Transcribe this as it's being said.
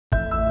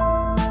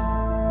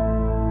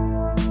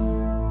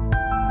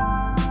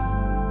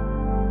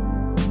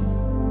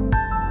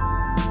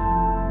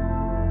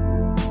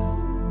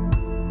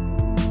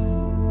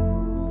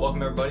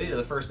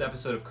the first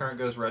episode of Current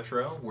Goes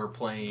Retro. We're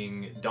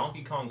playing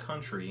Donkey Kong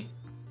Country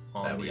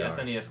on the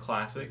SNES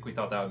Classic. We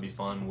thought that would be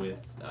fun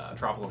with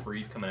Tropical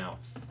Freeze coming out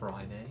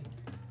Friday.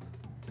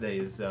 Today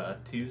is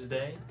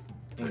Tuesday.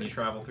 When you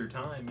travel through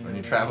time. When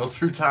you travel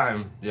through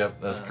time.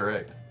 Yep, that's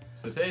correct.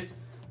 So today's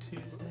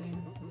Tuesday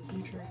in the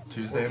future.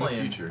 Tuesday in the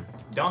future.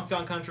 Donkey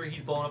Kong Country,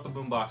 he's blowing up a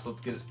boombox.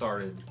 Let's get it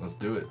started. Let's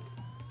do it.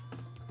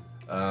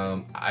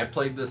 I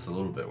played this a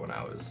little bit when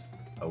I was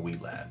a wee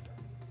lad.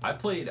 I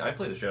played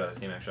the shit out of this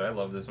game, actually. I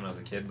loved this when I was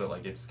a kid, but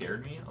like it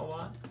scared me a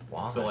lot.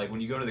 Why? So like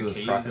when you go to the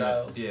caves,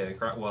 crocodiles?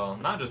 well,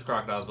 not just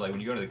crocodiles, but like when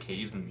you go to the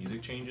caves and the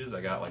music changes,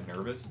 I got like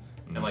nervous.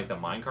 And like the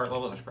minecart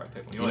level, I should probably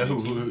pick one.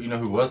 You know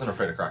who wasn't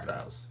afraid of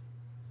crocodiles?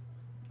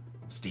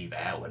 Steve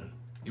Irwin.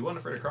 He wasn't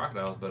afraid of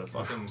crocodiles, but a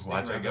fucking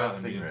stingray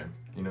got him.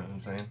 You know what I'm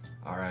saying?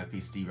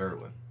 R.I.P. Steve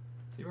Irwin.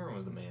 Steve Irwin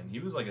was the man. He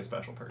was like a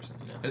special person,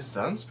 you know. His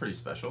son's pretty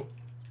special.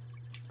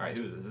 All right,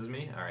 who is this? This is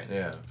me. All right.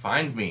 Yeah,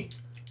 find me.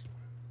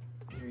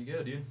 Here you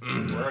go, dude.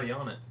 We're already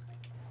on it.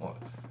 Well,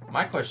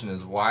 my question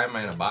is, why am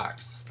I in a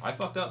box? I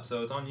fucked up,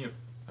 so it's on you.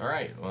 All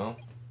right, well.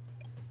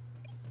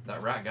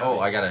 That rat got me.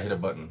 I gotta hit a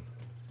button.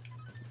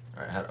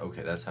 All right,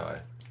 okay, that's how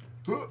I.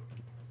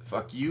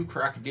 Fuck you,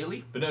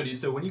 crocodile. But no, dude.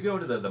 So when you go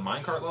to the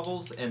minecart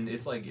levels, and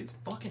it's like it's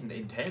fucking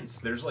intense.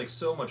 There's like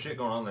so much shit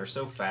going on. They're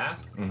so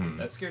fast.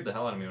 That scared the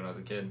hell out of me when I was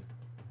a kid.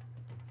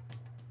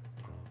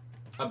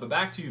 But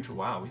back to you.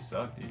 Wow, we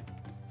suck, dude.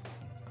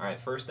 All right,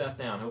 first death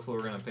down. Hopefully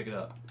we're gonna pick it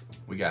up.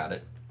 We got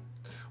it.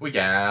 We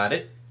got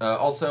it.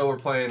 Also, we're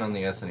playing on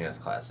the SNES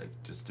Classic.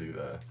 Just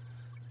to.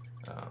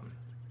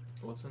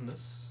 What's in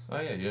this? Oh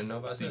yeah, you didn't know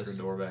about Secret this?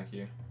 door back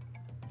here.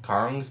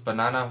 Kong's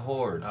Banana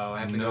Horde. Oh, I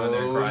have to go in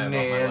there and cry about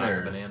my lack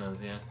of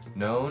bananas. Yeah.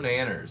 No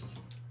nanners.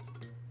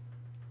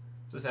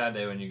 It's a sad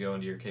day when you go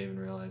into your cave and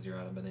realize you're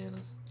out of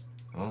bananas.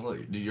 Oh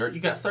look, dude, you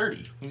got 30.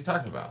 What are you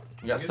talking about?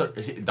 You got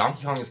 30.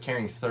 Donkey Kong is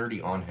carrying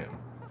 30 on him,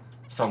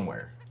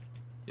 somewhere.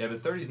 Yeah,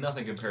 but 30's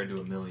nothing compared to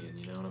a million.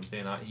 You know what I'm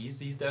saying?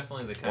 He's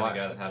definitely the kind of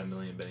guy that had a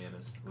million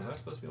bananas. Was I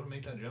supposed to be able to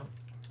make that jump?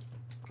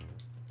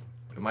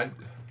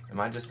 Am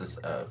I just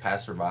a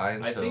passerby?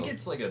 Until... I think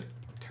it's like a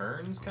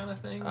turns kind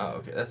of thing. Oh,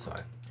 okay, that's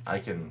fine. I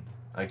can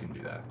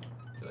do that.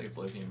 I feel like it's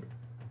low-key.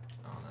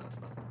 Oh no, that's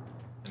nothing.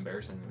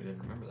 Embarrassing that we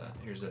didn't remember that.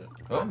 Here's it.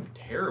 Oh. I'm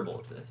terrible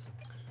at this.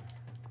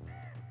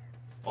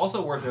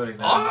 Also worth noting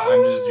that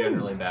I'm just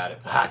generally bad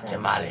at platforming. Hot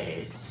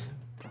tamales.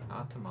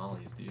 Hot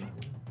tamales, dude.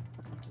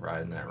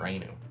 Riding that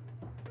Rhino.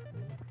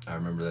 I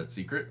remember that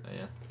secret. Oh,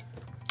 yeah.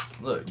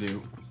 Look,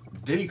 dude.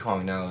 Diddy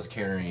Kong now is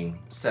carrying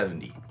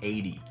 70,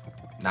 80,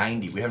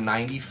 90. We have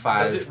 95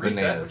 Does it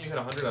reset bananas. when you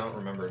hit 100? I don't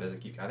remember. Does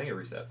it keep? I think it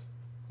resets.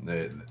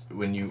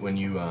 When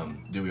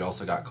you do we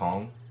also got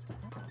Kong?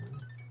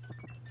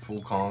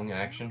 Full Kong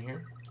action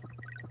here?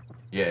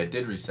 Yeah, it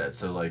did reset.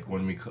 So like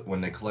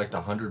when they collect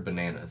 100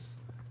 bananas,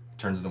 it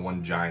turns into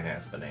one giant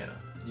ass banana.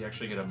 You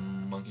actually get a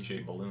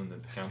monkey-shaped balloon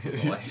that counts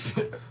as a life.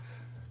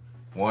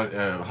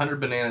 100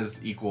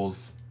 bananas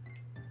equals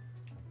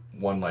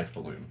one life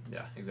balloon.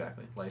 Yeah,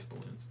 exactly. Life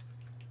balloons.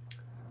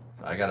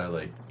 So I gotta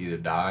like either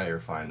die or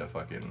find a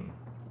fucking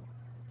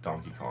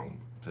Donkey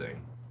Kong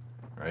thing,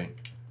 right?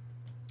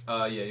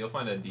 Yeah, you'll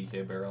find a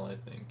DK barrel, I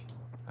think.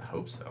 I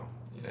hope so.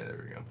 Yeah,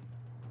 there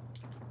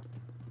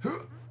we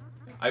go.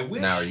 I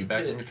wish. Now, are you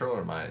back in control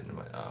or am I?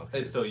 Oh, okay.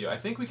 It's still you. I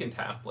think we can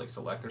tap like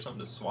select or something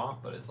to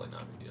swap, but it's like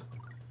not a big deal.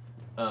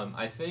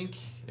 I think.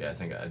 Yeah, I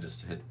think I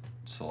just hit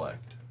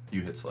select.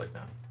 You hit select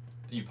now.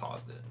 You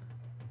paused it.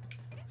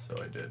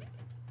 So I did.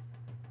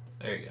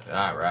 There you go.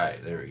 All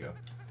right, there we go.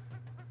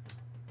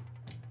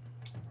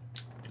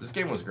 This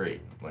game was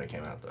great when it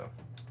came out, though.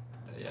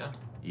 Yeah.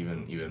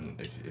 Even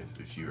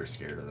if you were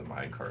scared of the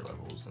minecart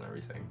levels and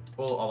everything.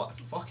 Well,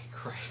 fucking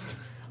Christ.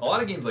 A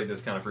lot of games like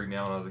this kind of freaked me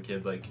out when I was a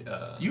kid. Like.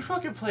 You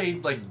fucking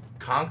played like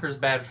Conker's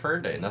Bad Fur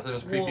Day. Nothing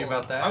was creepy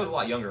about that. I was a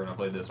lot younger when I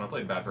played this. When I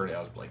played Bad Fur Day, I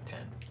was like 10.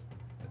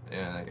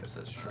 Yeah, I guess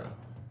that's true.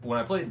 When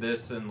I played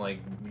this and like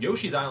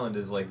Yoshi's Island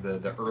is like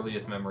the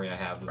earliest memory I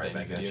have of Right any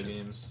back at video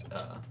you. games.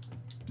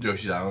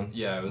 Yoshi's Island?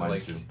 Yeah, it was Mine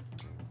like too.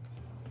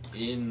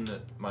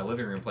 in my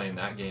living room playing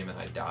that game and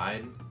I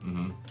died.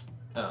 Mm-hmm.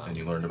 And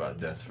you learned about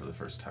death for the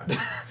first time.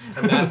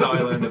 And that's how I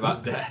learned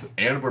about death.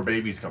 And where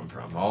babies come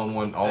from, all in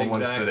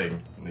one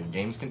sitting. The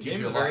games can teach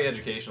you a lot. Very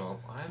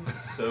educational. I'm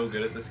so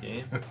good at this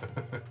game.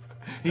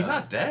 He's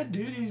not dead,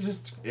 dude. He's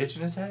just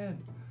itching his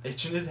head.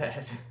 Itching his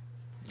head.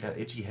 Got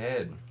itchy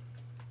head.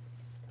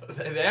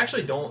 They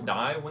actually don't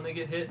die when they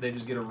get hit. They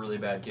just get a really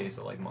bad case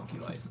of like monkey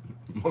lice.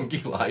 Monkey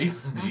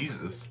lice?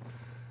 Jesus.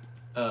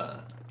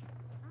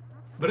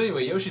 But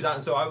anyway, Yoshi's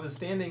Island. So I was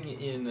standing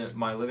in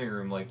my living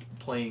room, like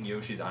playing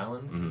Yoshi's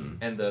Island,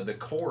 and the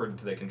cord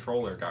to the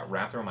controller got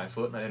wrapped around my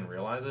foot, and I didn't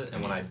realize it.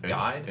 And when I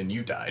died, and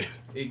you died,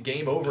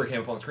 game over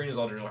came up on the screen. It was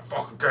all just like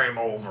fucking game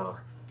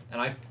over, and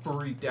I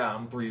freaked out.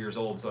 I'm 3 years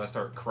old, so I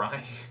start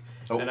crying,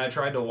 and I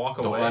tried to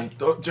walk away. Run.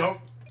 Don't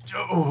jump.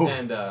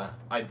 And oh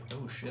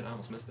shit, I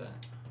almost missed that.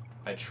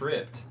 I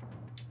tripped.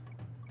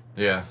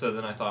 Yeah. So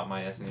then I thought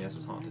my SNES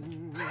was haunted.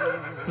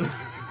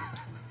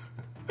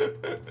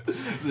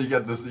 You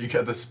got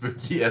the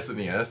spooky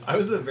SNES. I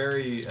was a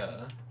very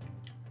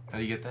How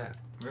do you get that?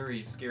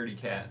 Very scaredy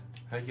cat.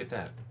 How do you get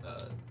that?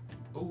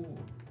 Oh,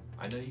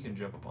 I know you can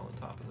jump up on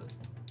the top of it.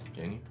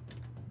 Can you?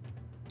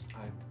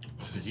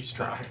 He's I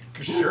trying.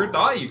 sure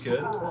thought you could.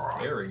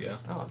 There we go.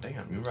 Oh,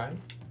 damn. You right.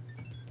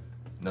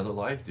 Another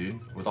life, dude.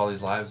 With all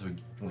these lives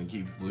we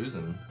keep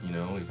losing, you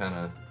know, we kind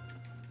of...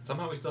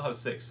 Somehow we still have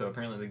 6, so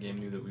apparently the game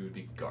knew that we would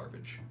be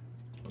garbage.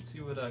 Let's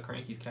see what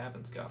Cranky's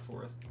Cabin's got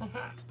for us.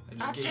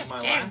 I just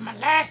gave my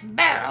last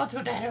barrel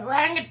to that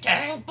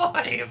orangutan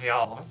buddy of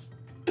yours.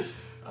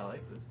 I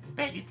like this.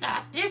 Bet you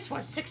thought this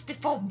was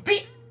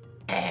 64-bit,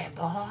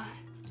 boy.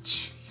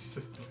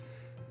 Jesus.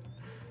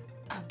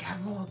 I've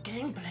got more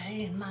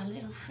gameplay in my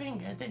little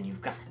finger than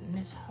you've got in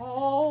this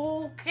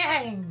whole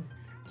game,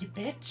 you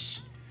bitch.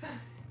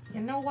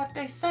 You know what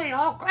they say,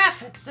 all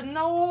graphics and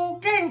no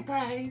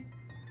gameplay.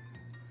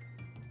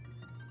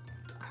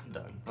 I'm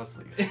done. Let's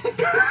leave. He's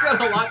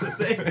got a lot to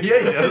say. Yeah,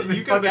 he does.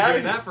 You could have been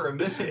doing that for a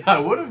minute. I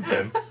would have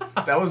been.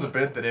 That was a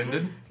bit that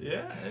ended.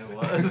 Yeah, it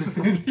was.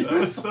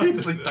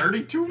 He's like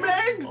 32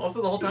 megs.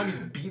 Also, the whole time he's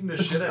beating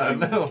the shit out of him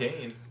with his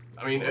cane.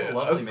 I mean,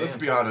 let's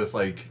be honest.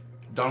 Like,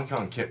 Donkey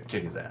Kong kick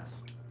his ass.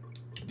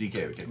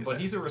 DK would kick his ass. But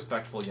he's a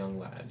respectful young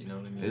lad. You know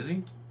what I mean? Is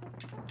he?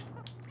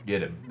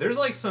 Get him. There's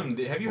like some.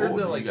 Have you heard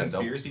the like you got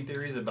conspiracy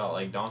theories about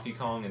like Donkey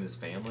Kong and his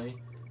family,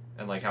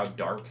 and like how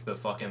dark the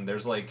fucking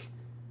there's like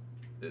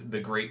the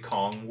Great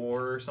Kong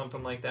War or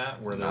something like that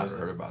where I've there's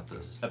heard about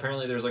this.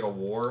 apparently there's like a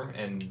war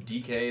and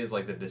DK is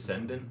like the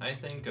descendant I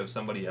think of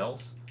somebody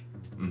else.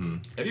 Mm-hmm.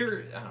 Have you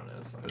ever? I don't know.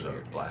 It's fucking There's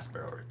weird. a blast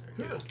barrel right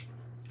there.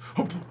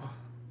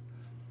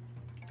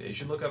 Yeah, you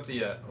should look up the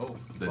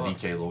The fuck.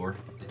 DK lore.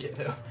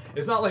 Yeah,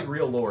 it's not like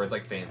real lore. It's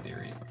like fan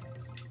theories.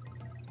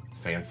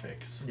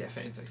 Fanfics. Yeah,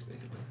 fanfics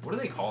basically. What do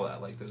they call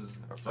that? Like those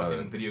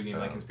fucking video game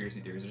like conspiracy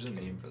theories. There's a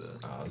name for those.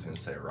 I was gonna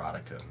say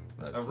erotica.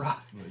 That's Erotica.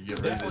 You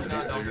It's read definitely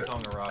not Donkey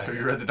Kong Have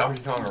you erotica. read the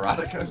Donkey Kong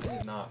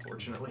erotica? Not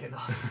fortunately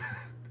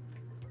enough.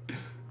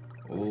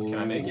 Ooh. Can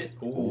I make it?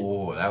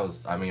 Ooh, that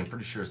was. I mean, I'm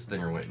pretty sure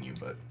Stinger went in you,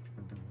 but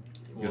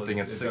Well, thing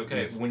it's it's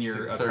okay. it's When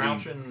you're a 6:30.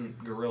 crouching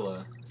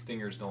gorilla,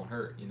 stingers don't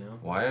hurt. You know.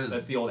 why is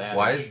That's the old adage.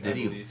 why is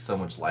Diddy so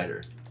much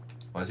lighter?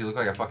 Why does he look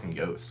like a fucking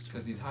ghost?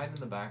 Because he's hiding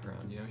in the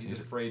background. You know, he's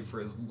afraid for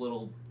his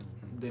little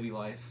Diddy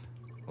life.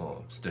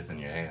 Oh, stiffen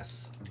your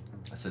ass.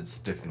 I said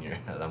stiffen your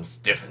ass. I'm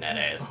stiffing that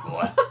ass,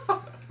 boy.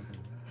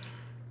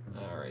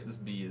 All right, this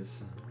bee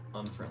is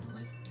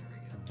unfriendly. There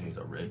we go. He's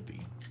a red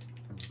bee.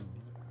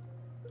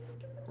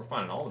 We're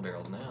finding all the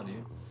barrels now,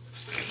 dude.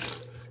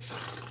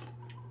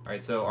 All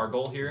right, so our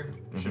goal here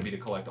should be to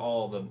collect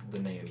all the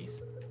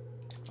nannies.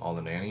 All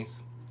the nannies.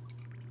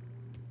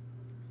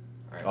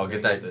 All right, Oh, we're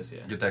get gonna that. this,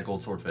 yeah. Get that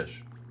gold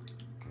swordfish.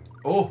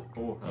 Oh,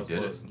 Oh, that you was did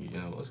close. it. You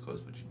know, it was close,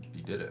 but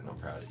you did it, and I'm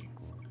proud of you.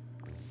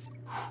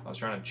 I was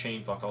trying to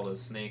chain fuck all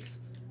those snakes.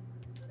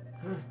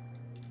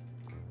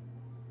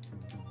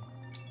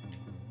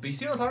 But you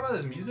see what I'm talking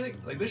about? This music,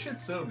 like this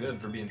shit's so good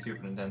for being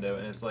Super Nintendo,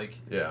 and it's like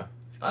Yeah.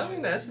 I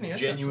mean, the SNES had some,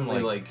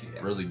 genuinely like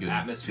really good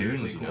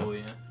atmospherically tunes, you cool, know?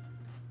 yeah.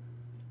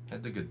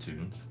 Had the good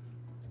tunes.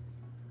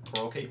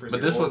 Coral capers.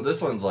 But are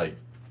this one's like,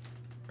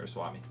 or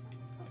swap me.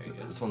 There you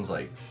go. this one's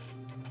like.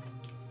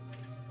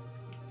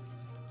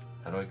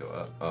 How do I go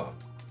up? Oh,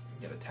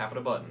 You gotta tap at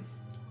a button.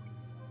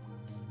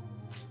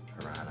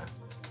 piranha,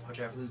 Watch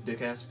out for those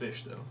dick ass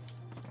fish though.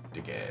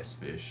 big ass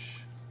fish.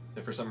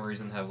 That for some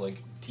reason have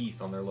like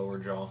teeth on their lower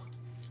jaw.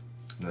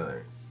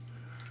 Another.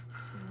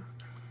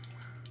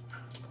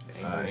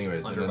 Angry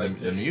Anyways, underbite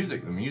the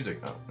fish. music.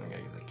 Oh, I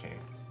gotta get the can.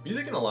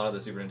 Music in a lot of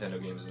the Super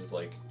Nintendo games was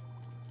like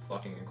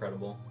fucking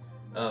incredible.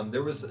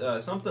 There was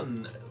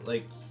something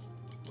like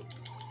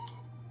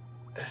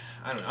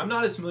I don't know. I'm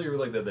not as familiar with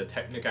like the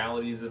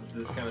technicalities of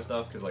this kind of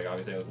stuff because like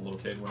obviously I was a little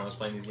kid when I was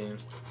playing these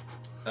games.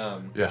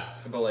 Yeah.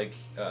 But like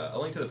A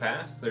Link to the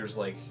Past, there's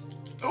like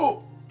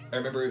Oh. I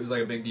remember it was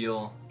like a big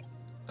deal.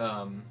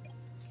 The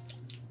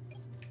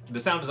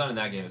sound design in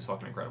that game is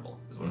fucking incredible.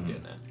 Is what I'm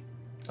getting at.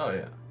 Oh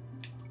yeah.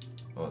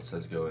 Well, it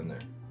says go in there.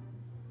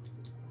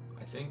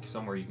 I think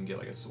somewhere you can get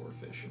like a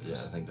swordfish. Yeah,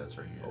 I think that's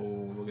right here.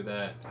 Oh, look at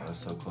that. I was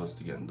so close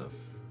to getting to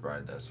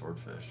ride that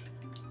swordfish.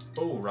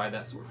 Oh, ride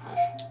that swordfish.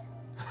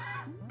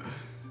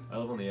 I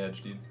live on the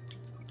edge, dude.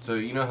 So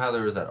you know how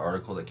there was that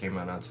article that came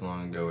out not too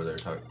long ago where they're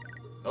talking.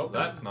 Oh,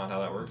 that's not how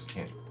that works.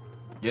 Can't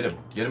get him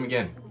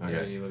again.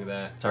 Okay. Yeah, look at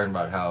that. Talking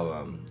about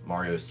how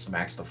Mario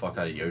smacks the fuck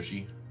out of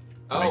Yoshi.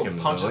 To Oh, make him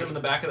punches look. him in the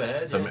back of the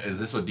head. So yeah. is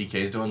this what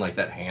DK's doing? Like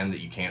that hand that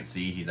you can't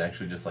see, he's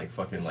actually just like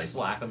fucking like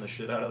slapping the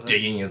shit out of them.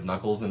 digging his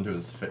knuckles into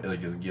his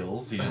his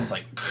gills. He's just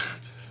like.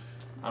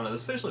 I don't know.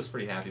 This fish looks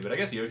pretty happy, but I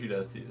guess Yoshi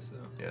does too. So.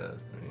 Yeah,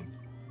 I mean,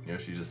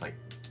 Yoshi's just like.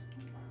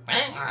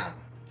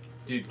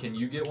 Dude, can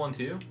you get one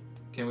too?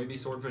 Can we be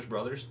swordfish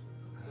brothers?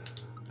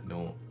 I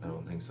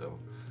don't think so.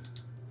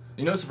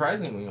 You know,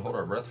 surprisingly, we can hold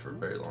our breath for a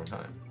very long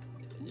time.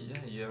 Yeah,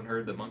 you haven't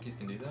heard that monkeys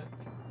can do that?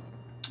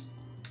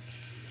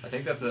 I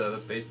think that's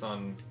based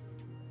on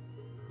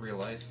real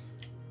life.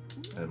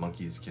 And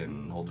monkeys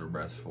can hold their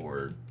breath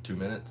for 2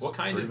 minutes. What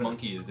kind 3 of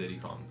minutes. monkey is Diddy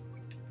Kong?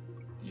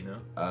 Do you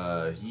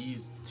know?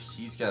 He's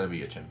got to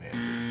be a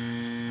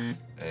chimpanzee,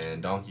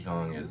 and Donkey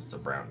Kong is a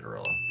brown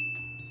gorilla.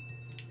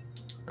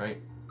 right?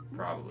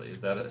 Probably.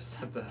 Is that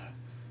the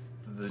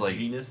like,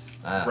 genus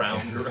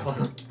brown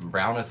gorilla?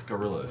 Browneth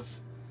gorilla.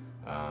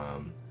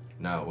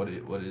 No, what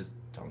is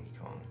Donkey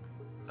Kong?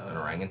 An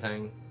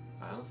orangutan?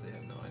 I honestly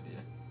have no idea.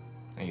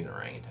 I think he's an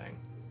orangutan.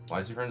 Why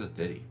is he friends with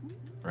Diddy?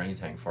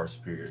 Orangutan far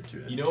superior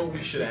to it. You know what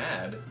we should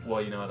add?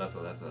 Well, you know what,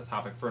 that's a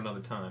topic for another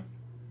time.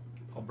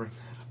 I'll bring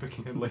that up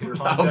again later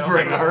on.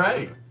 All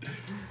right.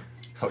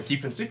 Oh,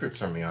 keeping secrets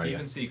from me, are you?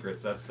 Keeping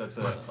secrets. That's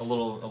a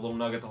little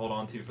nugget to hold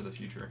on to for the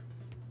future.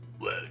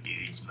 Well,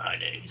 dudes, my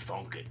name's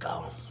Funky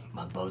Kong.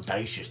 My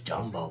bodacious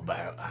jumbo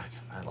barrel.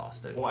 I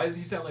lost it. Why does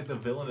he sound like the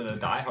villain in a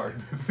Die Hard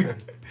movie?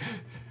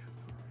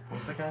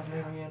 What's the guy's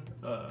name again?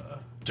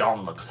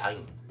 John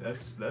McClane.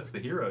 That's the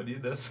hero,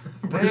 dude. That's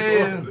Bruce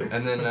Man. Willis.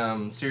 And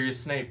then Sirius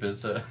Snape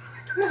is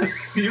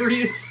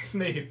Serious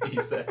Snape, he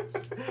says.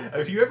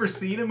 Have you ever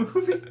seen a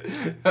movie?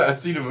 I've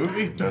seen a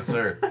movie? No,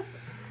 sir.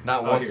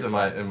 Not once here's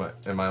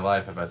in my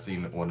life have I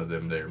seen one of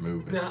them there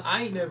movies. Now,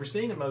 I ain't never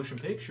seen a motion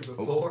picture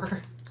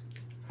before.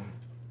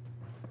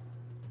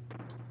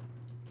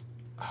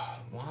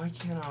 Why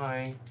can't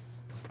I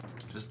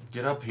just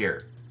get up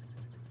here?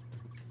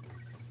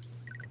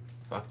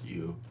 Fuck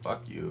you.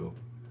 Fuck you.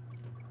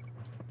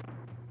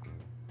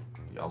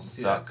 Y'all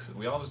suck.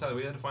 We all just had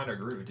to find our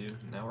groove, dude.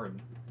 Now we're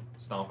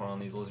stomping on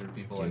these lizard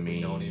people like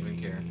we don't even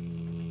care.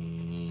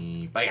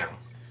 Bam.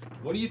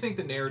 What do you think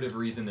the narrative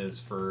reason is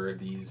for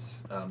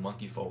these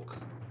monkey folk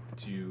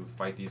to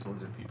fight these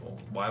lizard people?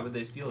 Why would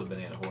they steal a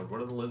banana horde? What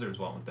do the lizards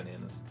want with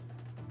bananas?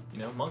 You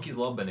know, monkeys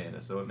love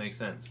bananas, so it makes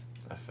sense.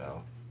 I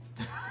fell.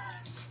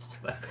 Saw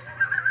that.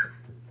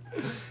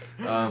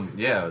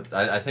 Yeah,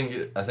 I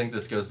think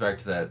this goes back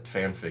to that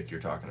fanfic you're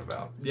talking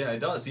about. Yeah, it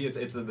does. See,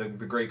 it's the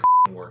Great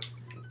War.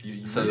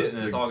 You So read it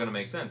and it's all gonna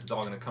make sense. It's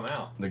all gonna come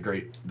out. The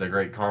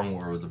Great Karn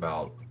War was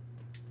about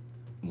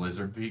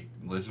lizard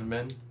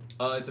men.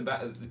 It's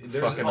about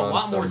there's Fucking a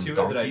lot on more some to it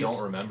that I donkeys?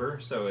 don't remember,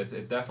 so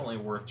it's definitely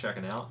worth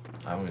checking out.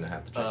 I'm gonna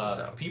have to check this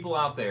out. People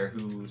out there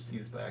who see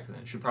this by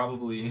accident should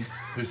probably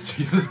Who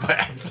see this by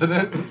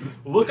accident?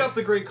 look up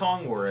the Great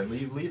Kong War and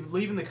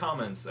leave in the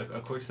comments a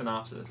quick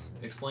synopsis.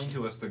 Explain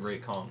to us the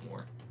Great Kong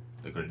War.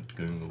 The Great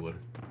Kong War.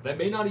 That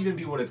may not even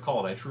be what it's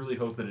called. I truly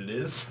hope that it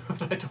is,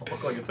 but I don't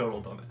look like a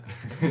total dumbass.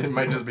 It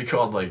might just be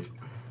called like.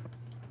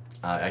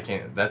 I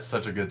can't. That's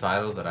such a good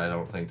title that I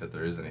don't think that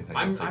there is anything.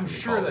 else that I'm can be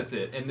sure called. that's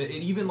it, and it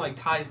even like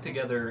ties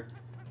together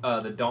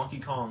the Donkey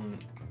Kong,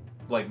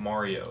 like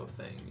Mario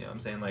thing. You know what I'm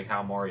saying? Like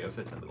how Mario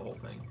fits into the whole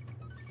thing.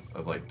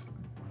 Of like,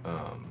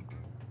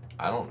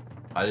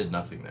 I did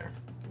nothing there.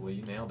 Well,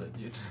 you nailed it,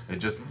 dude. It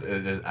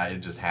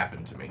just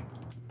happened to me.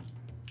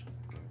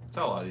 That's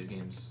how a lot of these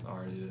games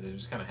are, dude. They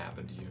just kind of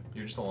happen to you.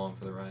 You're just along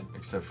for the ride.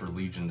 Except for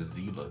Legion of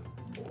Zelda.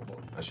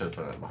 I should have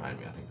thrown that behind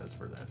me. I think that's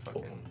where that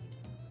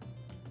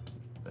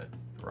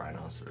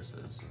rhinoceros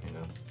is, you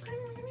know?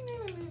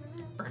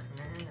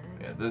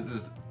 Yeah,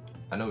 this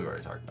I know we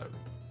already talked about it.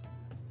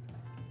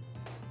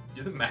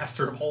 You're the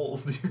master of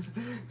holes, dude.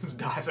 Just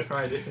diving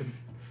right in.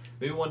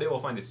 Maybe one day we'll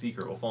find a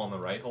secret. We'll fall in the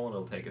right hole and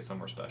it'll take us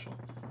somewhere special.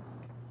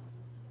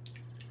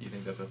 You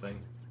think that's a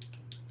thing?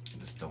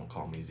 Just don't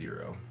call me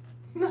Zero.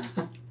 What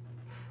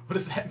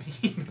does that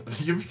mean?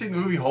 You ever seen the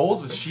movie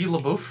Holes with Shia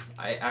LaBeouf?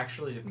 I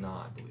actually have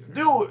not, believe it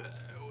or not. Dude,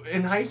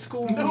 in high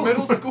school,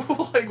 middle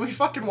school, like we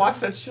fucking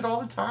watch that shit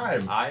all the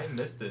time. I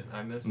missed it.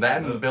 I missed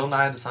That it. and Bill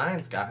Nye the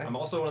Science Guy. I'm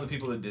also one of the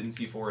people that didn't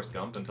see Forrest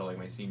Gump until like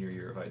my senior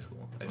year of high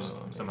school. I just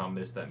somehow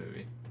missed that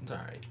movie. It's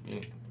alright.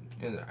 It's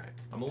alright.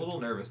 I'm a little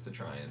nervous to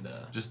try and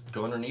Just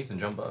go underneath and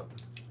jump up.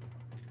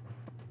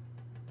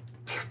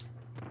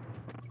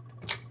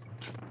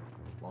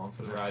 long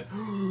for the ride.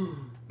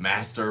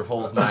 Master of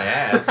Holes my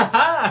ass.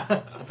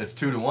 It's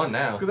 2-1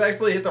 now. It's because I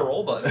actually hit the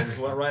roll button and just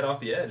went right off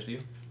the edge,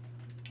 dude.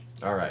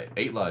 Alright,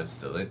 8 lives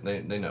still.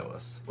 They know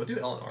us. What do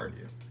L and R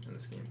do in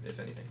this game, if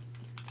anything?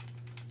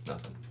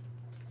 Nothing.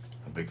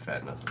 A big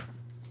fat nothing.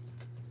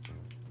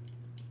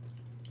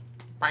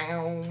 Oh,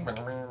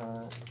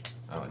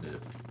 I did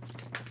it.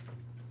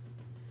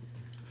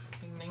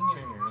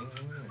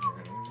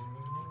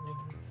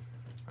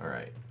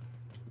 Alright.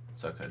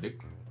 Suck a dick.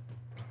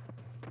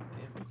 Damn,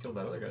 you killed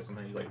that other guy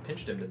somehow. You like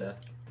pinched him to death.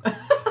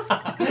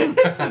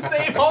 It's the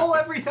same hole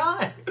every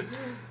time.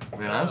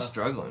 Man, I'm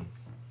struggling.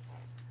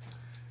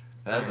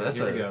 Here we go. This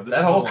That is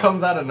hole the one.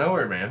 comes out of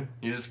nowhere, man.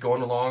 You're just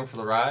going along for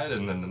the ride,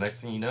 and then the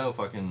next thing you know,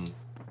 fucking...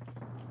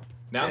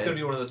 Now it's gonna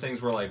be one of those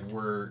things where like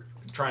we're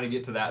trying to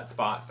get to that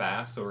spot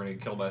fast, so we're gonna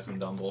get killed by some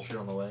dumb bullshit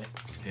on the way.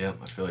 Yeah,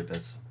 I feel like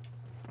that's...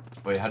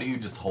 Wait, how do you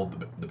just hold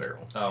the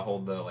barrel?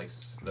 Hold the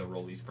the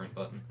rolly sprint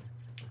button.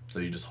 So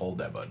you just hold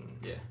that button?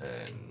 Yeah.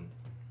 And...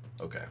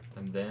 Okay.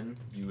 And then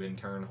you in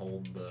turn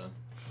hold the...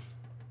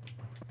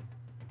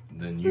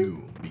 Then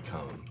you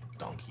become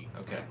Donkey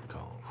Okay.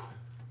 Kong.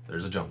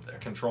 There's a jump there.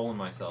 Controlling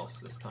myself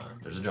this time.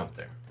 There's a jump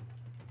there.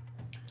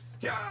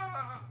 Yeah.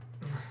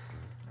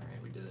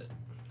 Alright, we did it.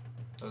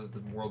 That was the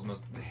world's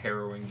most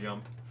harrowing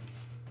jump.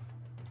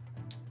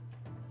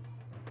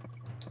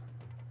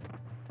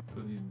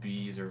 Ooh, these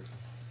bees are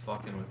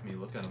fucking with me.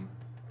 Look at them.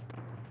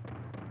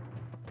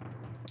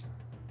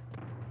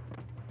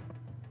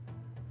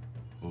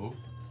 Ooh.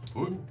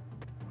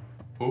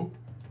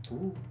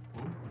 Ooh.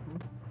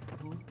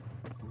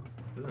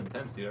 This is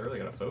intense, dude. I really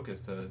gotta focus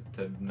to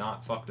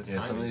not fuck this Yeah,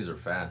 timing. some of these are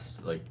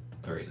fast, like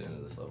towards the end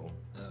of this level.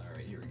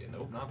 Alright, here we go.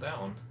 Nope, not that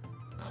one.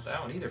 Not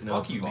that one either. No,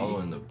 Fuck it's you,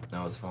 following B.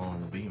 now it's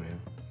following the B, man.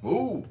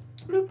 Woo!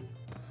 Bloop.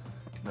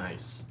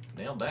 Nice.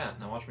 Nailed that.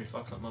 Now watch me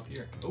fuck something up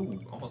here. Ooh,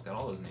 almost got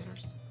all those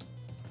nanners.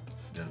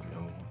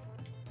 No.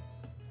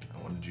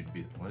 I wanted you to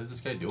be. What is this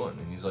guy doing?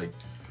 And he's like,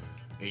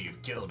 "Hey,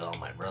 you've killed all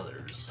my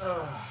brothers."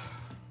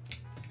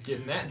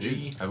 Getting that,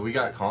 G. Dude, have we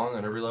got Kong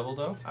on every level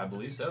though? I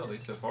believe so, at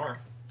least so far.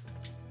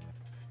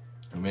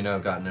 We may not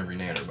have gotten every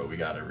nanner, but we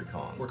got every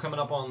Kong. We're coming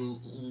up on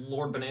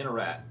Lord Banana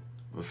Rat.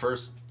 But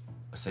first,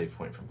 a save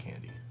point from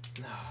Candy.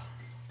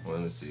 Well,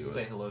 let's see.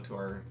 Say hello to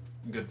our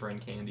good friend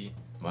Candy.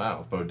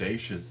 Wow,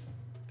 bodacious.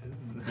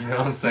 You know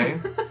what I'm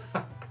saying?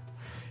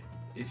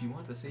 If you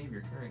want to save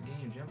your current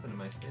game, jump into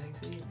my spinning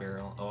save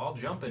barrel. Oh, I'll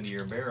jump into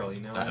your barrel,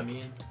 you know what I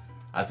mean?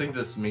 I think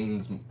this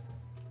means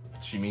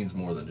she means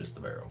more than just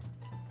the barrel.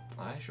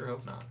 I sure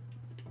hope not.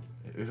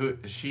 Who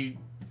is she?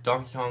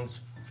 Donkey Kong's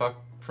fuck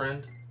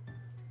friend?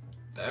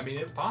 I mean,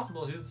 it's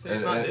possible. Who's to say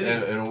it's not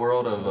Diddy's? In a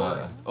world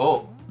of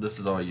oh, this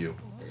is all you.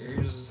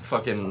 Here's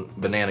Fucking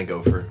banana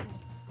gopher.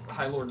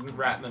 High Lord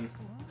Ratman.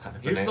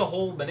 Here's the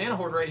whole banana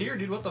horde right here,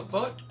 dude. What the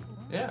fuck?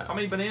 Yeah. How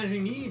many bananas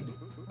you need?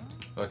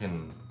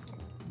 Fucking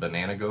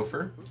banana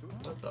gopher.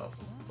 What the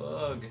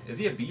fuck? Is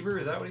he a beaver?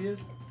 Is that what he is?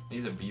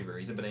 He's a beaver.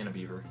 He's a banana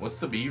beaver. What's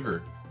the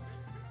beaver?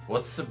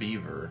 What's the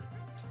beaver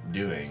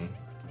doing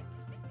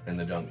in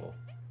the jungle?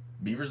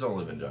 Beavers don't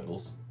live in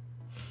jungles.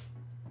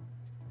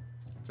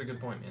 That's a good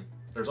point, man.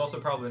 There's also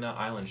probably not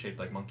islands shaped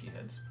like monkey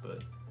heads,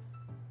 but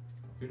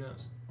who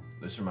knows?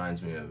 This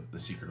reminds me of The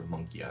Secret of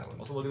Monkey Island.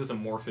 Also, look at this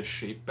amorphous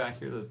shape back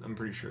here. I'm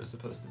pretty sure it's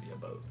supposed to be a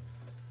boat.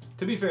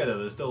 To be fair,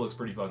 though, this still looks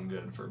pretty fucking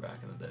good for back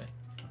in the day.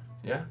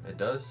 Yeah, it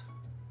does.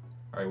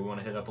 All right, we want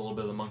to hit up a little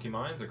bit of the monkey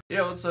mines? Or...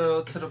 Yeah, let's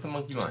hit up the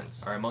monkey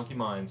mines. All right, monkey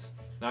mines.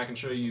 Now I can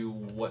show you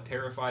what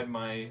haunted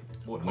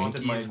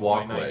my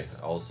Walkway, nights.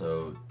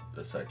 also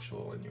a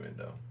sexual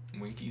innuendo.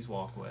 Winky's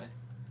Walkway.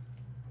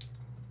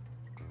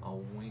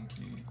 I'll wink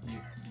you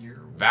your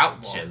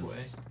Vouchers.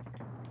 walkway.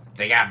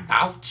 They got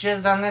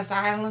vouchers on this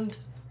island?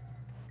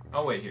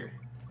 Oh wait, here.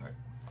 All right.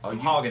 Oh, I'm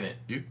hogging it.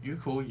 You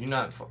cool? You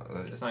not?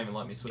 It's not even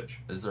letting me switch.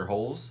 Is there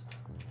holes?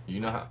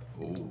 You know how?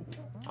 Ooh.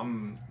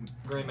 I'm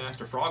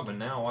Grandmaster Frogman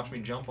now. Watch me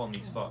jump on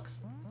these fucks.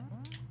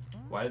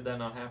 Why did that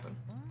not happen?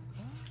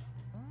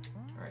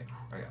 All right,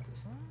 I got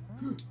this.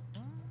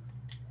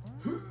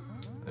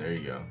 There you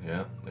go.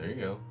 Yeah, there you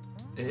go.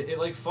 It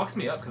like fucks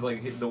me up because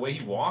like the way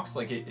he walks,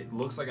 like it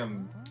looks like I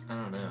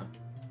don't know.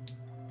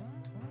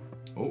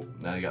 Oh,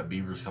 now you got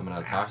beavers coming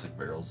out of toxic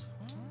barrels.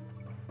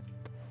 Oh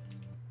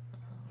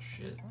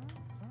shit.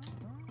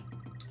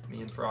 Me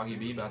and Froggy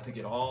B about to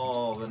get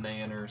all the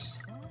nanners.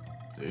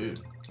 Dude,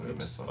 we Oops,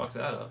 missed one. fucked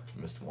that up.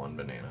 Missed one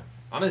banana.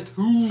 I missed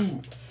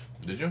two.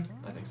 Did you?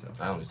 I think so.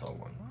 I only saw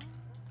one.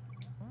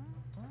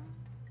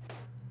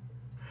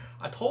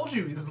 I told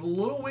you, his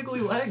little wiggly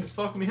legs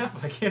fuck me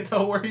up. I can't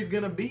tell where he's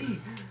gonna be.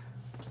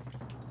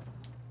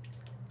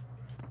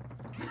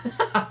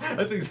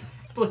 That's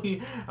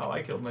exactly how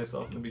I killed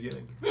myself in the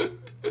beginning.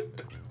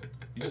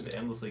 You just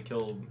endlessly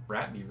killed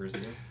rat beavers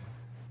here.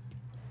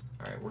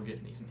 Alright, we're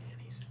getting these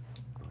nannies.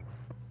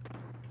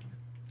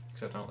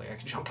 Except I don't think I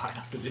can jump high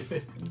enough to do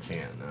it. You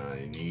can't.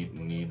 You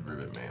need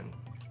Ribbit Man.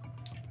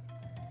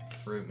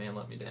 Root man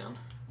let me down.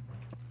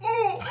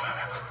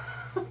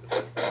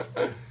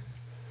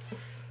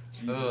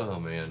 Oh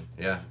man,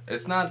 yeah.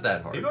 It's not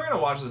that hard. People are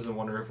gonna watch this and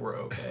wonder if we're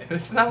okay.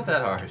 It's not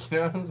that hard. You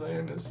know what I'm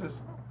saying?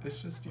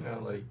 It's just you know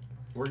like.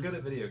 We're good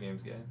at video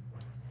games, guys.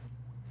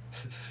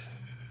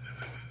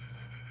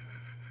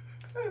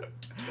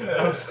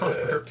 That was on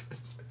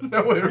purpose.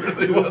 No, it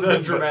really It was wasn't.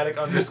 a dramatic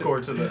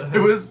underscore to the. It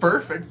was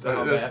perfect.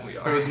 How bad we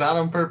are. It was not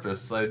on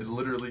purpose. I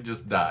literally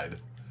just died.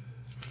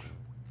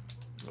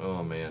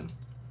 Oh man.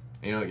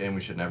 You know what game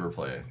we should never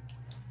play?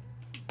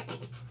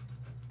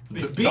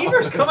 These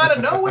beavers come out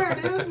of nowhere,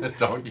 dude.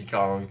 Donkey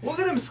Kong. Look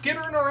at him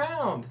skittering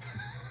around.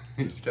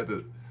 He's got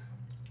the.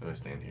 Let me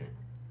stand here.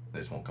 They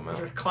just won't come I'm out.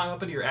 gonna climb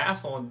up into your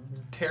asshole and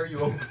tear you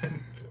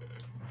open.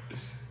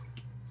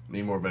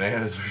 Need more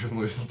bananas. We're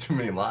losing too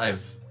many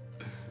lives.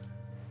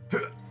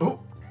 Oh.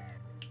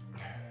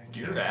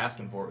 You're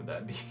asking for it with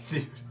that,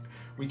 dude.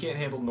 We can't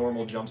handle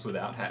normal jumps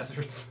without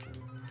hazards.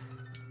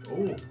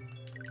 Oh.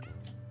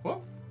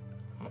 What?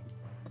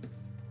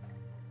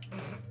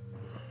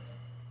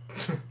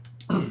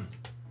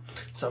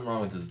 Something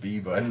wrong with this B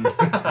button.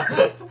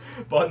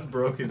 Button's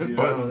broken, dude.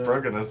 Button's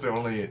broken. That's the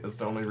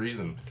only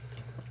reason.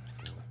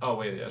 Oh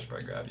wait, yeah, I should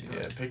probably grab you.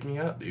 Yeah, pick me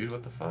up, dude.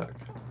 What the fuck?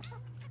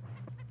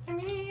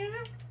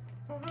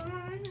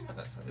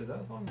 Is that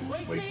a song?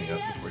 Wake me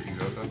up before you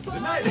go.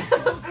 Good night.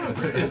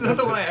 Isn't that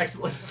the one I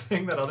accidentally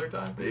sang that other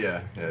time?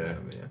 Yeah. Yeah.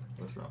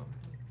 What's wrong?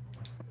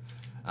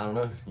 I don't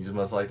know. You just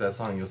must like that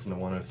song. You listen to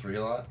 103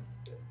 a lot?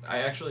 I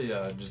actually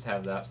just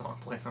have that song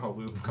playing on a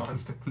loop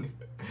constantly.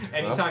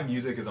 Anytime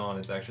music is on,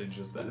 it's actually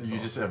just that song. You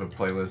just have a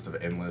playlist of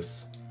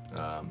endless,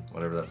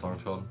 whatever that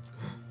song's called.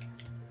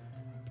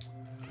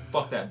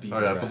 Fuck that beat.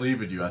 Alright, I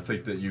believe in you. I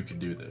think that you can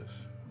do this.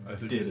 I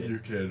think Did it. you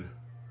can.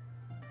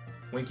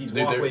 Winky's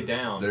Dude, walkway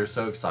down. They're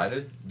so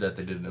excited that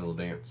they did a little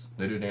dance.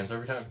 They do a dance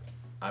every time.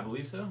 I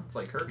believe so. It's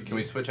like Kirby. Can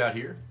we switch out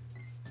here?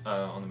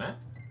 On the map?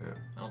 Yeah.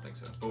 I don't think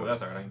so. Oh,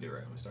 that's alright. I can do it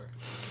right when we start.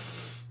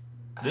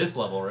 This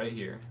level right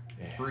here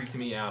freaked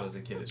me out as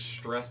a kid. It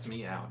stressed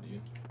me out,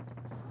 dude.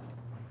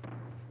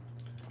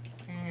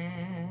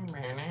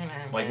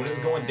 Like, when it was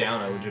going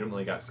down, I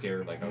legitimately got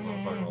scared like I was on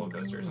a fucking roller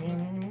coaster or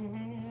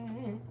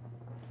something.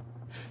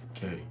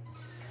 Okay.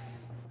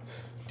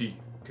 D.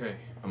 Okay.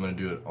 I'm gonna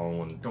do it all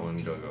one go. One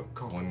go go.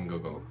 Kong. One go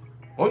go.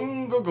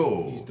 One go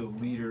go. He's the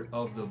leader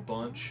of the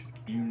bunch.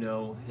 You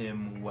know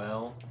him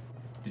well.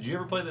 Did you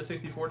ever play the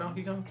 64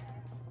 Donkey Kong?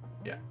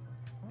 Yeah.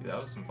 Dude, that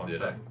was some fun Did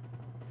stuff.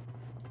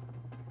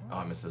 Oh,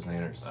 I missed those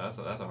nanners. That's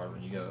a hard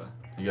one. You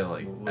gotta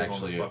like live on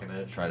actually the fucking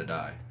edge. try to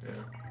die. Yeah.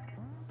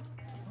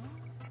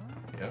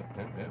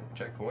 Yep.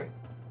 Checkpoint.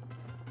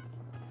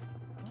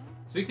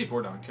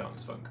 64 Donkey Kong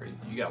is fucking crazy.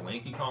 You got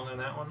Lanky Kong on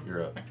that one?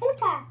 You're up.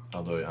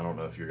 Although I don't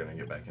know if you're gonna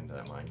get back into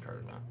that minecart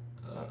or not.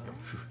 Okay.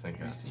 Whew, thank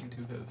You God. seem to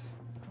have.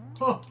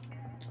 Huh.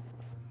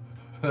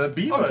 That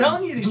beat I'm button.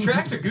 telling you, these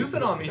tracks are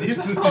goofing on me, dude.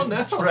 I don't know.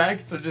 These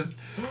tracks are just,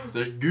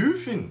 they're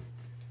goofing.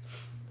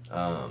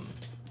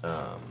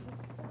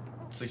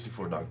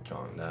 64 Donkey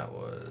Kong, that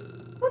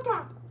was...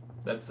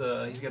 That's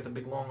he's got the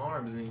big long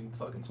arms and he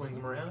fucking swings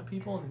them around at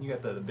people. And then you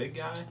got the big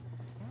guy.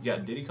 You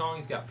got Diddy Kong,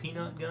 he's got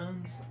peanut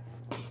guns.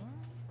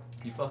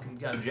 You fucking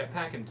got a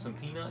jetpack and some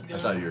peanut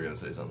guns. I thought you were gonna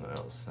say something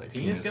else. Like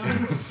Penis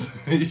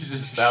guns? He's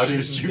just out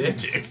here shooting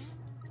Dicks. dicks.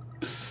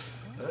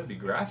 That'd be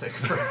graphic.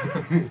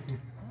 For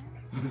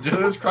Dude,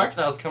 those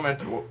crocodiles come at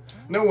the...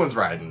 No one's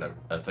riding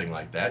a thing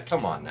like that.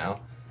 Come on now.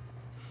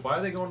 Why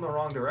are they going the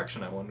wrong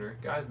direction, I wonder?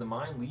 Guys, the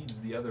mine leads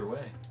the other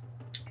way.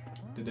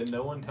 Did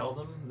no one tell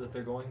them that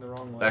they're going the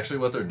wrong way? Actually,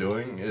 what they're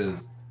doing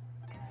is...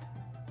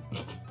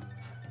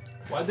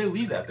 Why'd they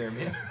leave that there,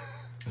 man?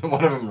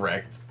 One of them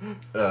wrecked.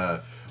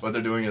 What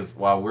they're doing is,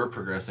 while we're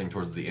progressing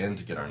towards the end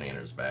to get our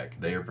nanners back,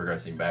 they are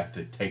progressing back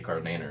to take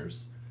our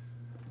nanners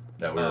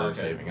that we were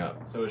saving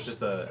up. So it's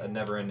just a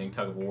never-ending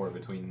tug of war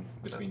between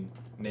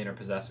nanner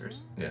possessors.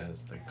 Yeah,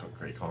 it's the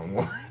Great Kong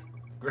War.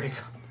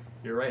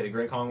 You're right, the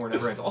Great Kong War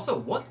never ends. Also,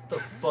 what the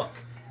fuck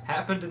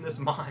happened in this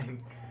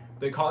mine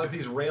that caused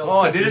these rails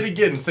Oh, to I did it just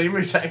again. Same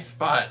exact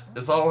spot.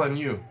 It's all on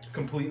you.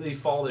 completely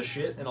fall to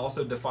shit and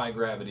also defy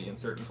gravity in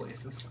certain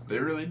places? They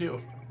really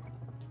do.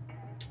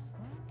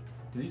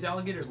 Do these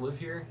alligators live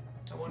here?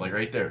 I wonder. Like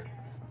right there.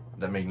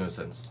 That made no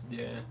sense.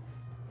 Yeah.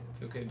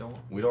 It's okay, don't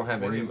We don't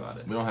have worry any. about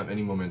it. We don't have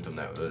any momentum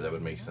that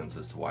would make sense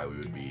as to why we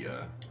would be.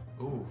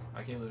 Ooh,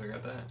 I can't believe I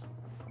got that.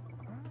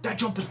 That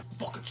jump is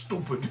fucking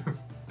stupid.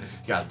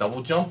 Got a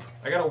double jump.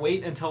 I gotta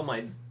wait until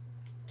my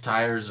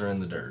Tires are in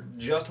the dirt.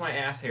 just my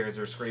ass hairs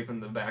are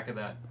scraping the back of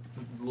that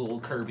little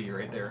Kirby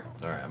right there.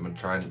 All right, I'm gonna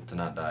try to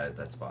not die at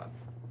that spot.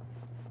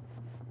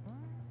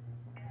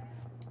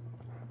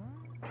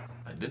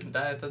 I didn't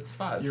die at that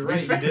spot. You're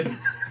right, you didn't.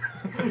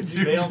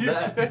 You nailed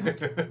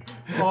that.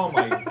 Oh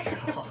my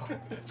god.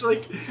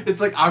 It's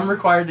like I'm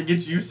required to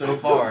get you so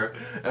far,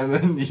 and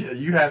then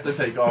you have to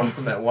take on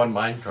from that one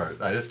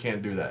minecart. I just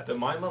can't do that. The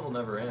mine level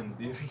never ends,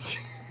 dude.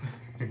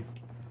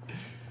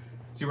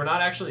 See, we're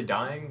not actually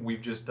dying.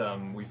 We've just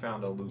we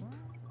found a loop.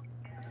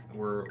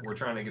 We're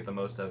trying to get the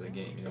most out of the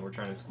game. You know, we're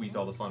trying to squeeze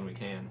all the fun we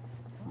can.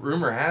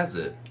 Rumor has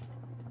it.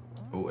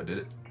 Oh, I did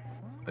it.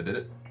 I did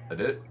it. I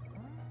did it.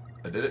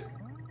 I did it.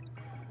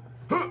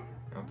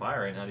 You're on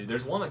fire right now, dude.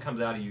 There's one that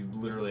comes out of you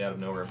literally out of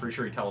nowhere. I'm pretty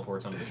sure he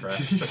teleports onto the track.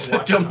 So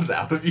It comes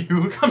out of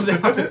you. Comes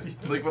out of you.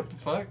 Like, what the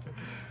fuck?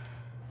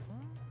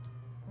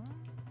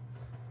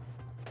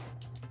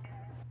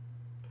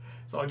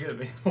 It's all good,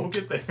 man. We'll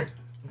get there.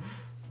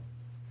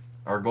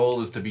 Our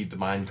goal is to beat the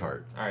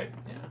minecart All right,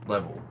 yeah.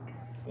 level.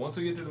 Once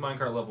we get through the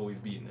minecart level,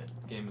 we've beaten it.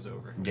 Game is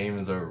over. Game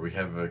is over. We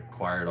have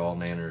acquired all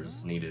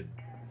nanners needed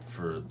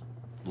for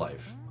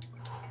life.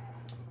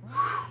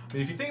 I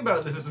mean, if you think about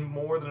it, this is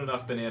more than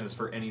enough bananas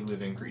for any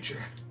living creature.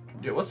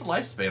 Yeah, what's the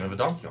lifespan of a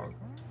Donkey Kong?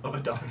 Of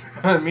a Donkey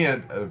Kong. I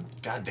mean,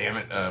 god damn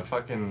it,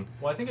 fucking...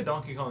 Well, I think a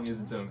Donkey Kong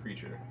is its own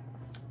creature.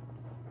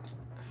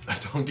 A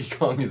Donkey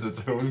Kong is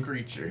its own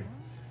creature.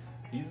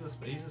 He's a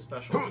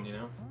special one, you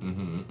know?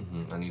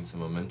 I need some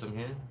momentum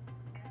here.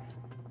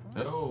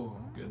 Oh,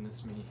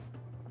 goodness me.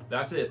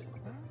 That's it.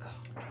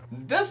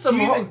 That's some...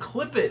 You even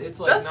clip it.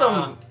 It's like, That's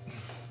nah. some...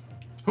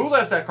 Who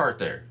left that cart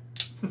there?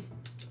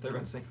 They're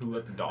going to say who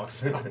let the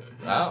dogs out.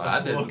 I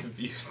I'm a little didn't.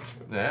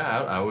 confused.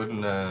 Yeah, I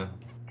wouldn't, I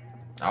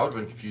would've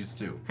been confused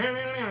too.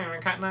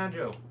 Cotton Eye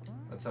Joe.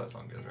 That's how the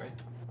song goes, right?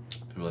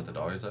 Who let the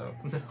dogs out?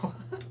 No.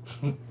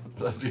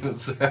 I was gonna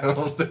say, I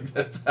don't think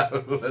that's how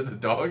Who Let the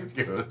Dogs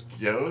Go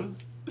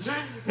goes.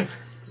 Cotton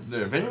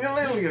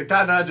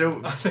Eye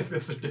Joe. I think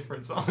those are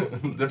different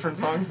songs. Different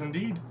songs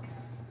indeed.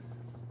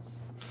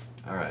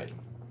 Alright.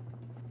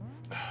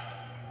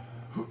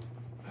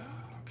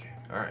 Okay,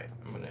 alright.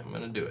 I'm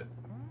gonna do it.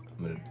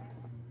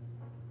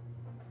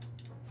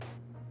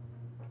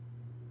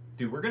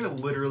 Dude, we're gonna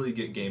literally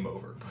get game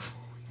over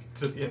before we get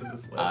to the end of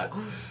this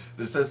level.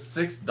 It says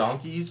 6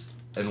 donkeys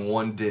and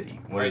 1 Diddy.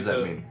 What does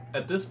that mean?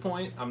 At this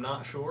point, I'm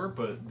not sure,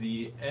 but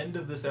the end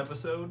of this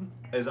episode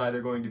is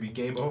either going to be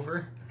game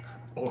over,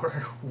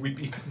 or we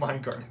beat the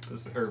minecart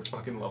episode, or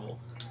fucking level.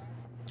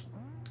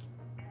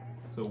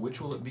 So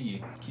which will it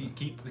be?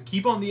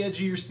 Keep on the edge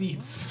of your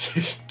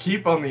seats.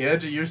 Keep on the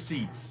edge of your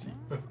seats.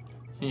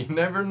 You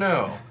never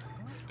know.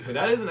 But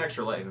that is an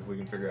extra life if we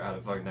can figure out how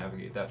to fucking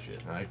navigate that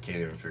shit. I can't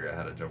even figure out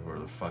how to jump over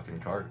the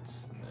fucking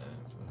carts. Nah,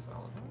 that's a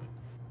solid point.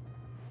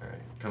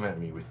 Alright, come at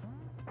me with...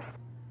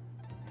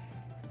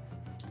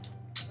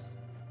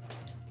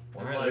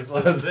 Alright, this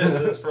is it.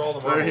 This is for all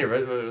the marbles. Right here,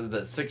 right,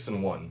 that's 6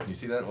 and 1. You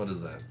see that? What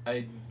is that?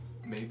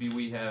 Maybe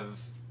we have...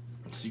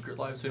 Secret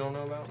lives we don't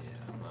know about?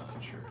 Yeah, I'm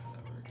not sure how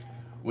that works.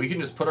 We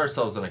can just put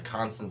ourselves in a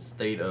constant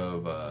state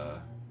of,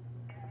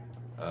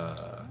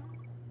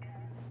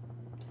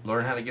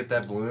 learn how to get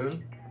that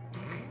balloon.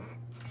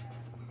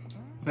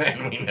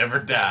 Then we never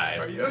die.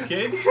 Are you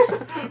okay?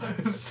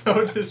 I'm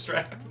so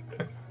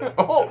distracted.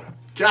 Oh,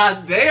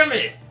 god damn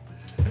it!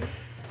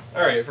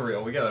 Alright, for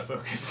real, we gotta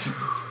focus.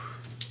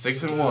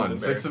 6 and 1,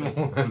 6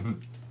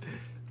 and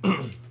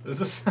 1. This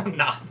is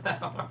not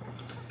that hard.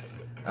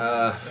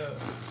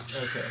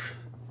 Okay.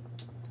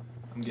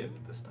 I'm getting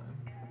it this time.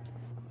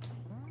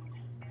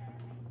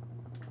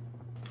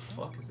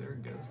 Fuck, is there a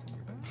ghost in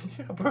your back?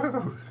 Yeah,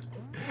 bro.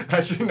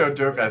 Actually, no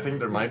joke, I think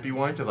there might be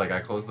one, because, like,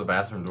 I closed the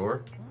bathroom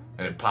door,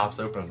 and it pops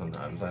open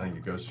sometimes. I think a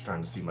ghost is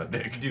trying to see my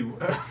dick. Dude,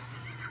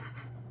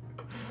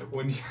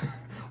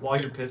 while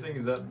you're pissing,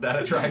 is that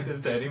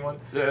attractive to anyone?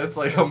 Yeah, it's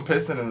like I'm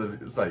pissing,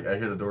 and it's like I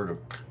hear the door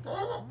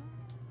go,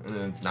 and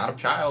then it's not a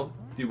child.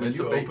 Dude, when it's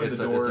you open the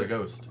door... It's a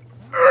ghost.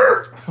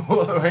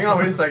 Hang on,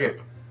 wait a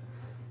second.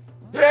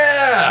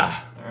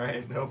 Yeah!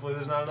 Alright, hopefully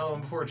there's not another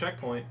one before a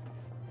checkpoint.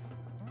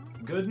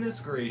 Goodness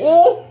gracious.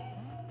 Oh!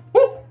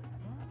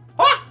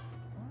 Ah!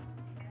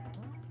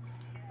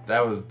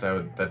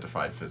 That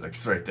defied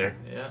physics right there.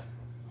 Yeah.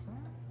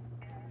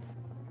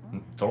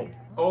 Don't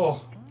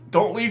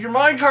leave your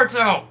minecarts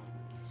out!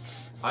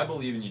 I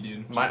believe in you,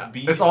 dude. Just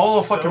be it's all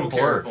a so fucking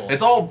blur. careful.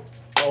 It's all...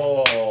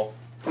 Oh.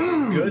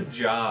 Good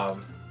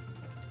job.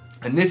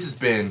 And this has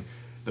been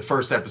the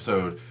first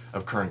episode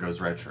of Current Goes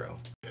Retro.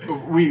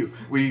 We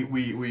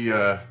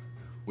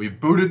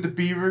booted the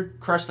beaver,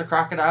 crushed the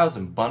crocodiles,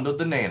 and bundled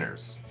the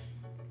nanners.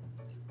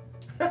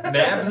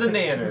 Nabbed the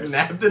nanners.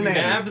 Nabbed the nanners.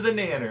 Nabbed the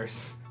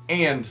nanners.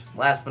 And,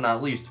 last but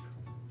not least,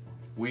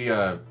 we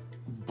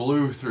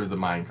blew through the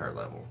minecart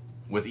level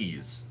with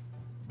ease.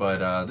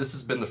 But this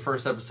has been the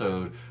first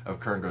episode of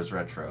Current Goes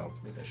Retro.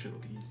 Made that shit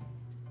look easy.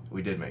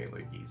 We did make it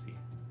look easy.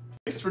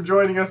 Thanks for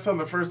joining us on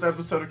the first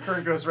episode of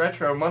Current Goes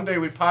Retro. Monday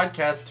we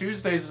podcast,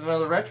 Tuesdays is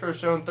another retro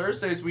show, and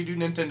Thursdays we do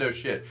Nintendo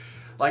shit.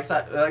 Like,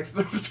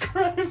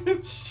 subscribe,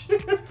 and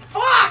share.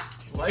 Fuck!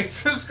 Like,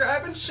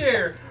 subscribe, and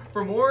share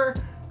for more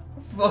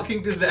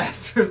fucking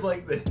disasters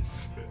like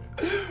this.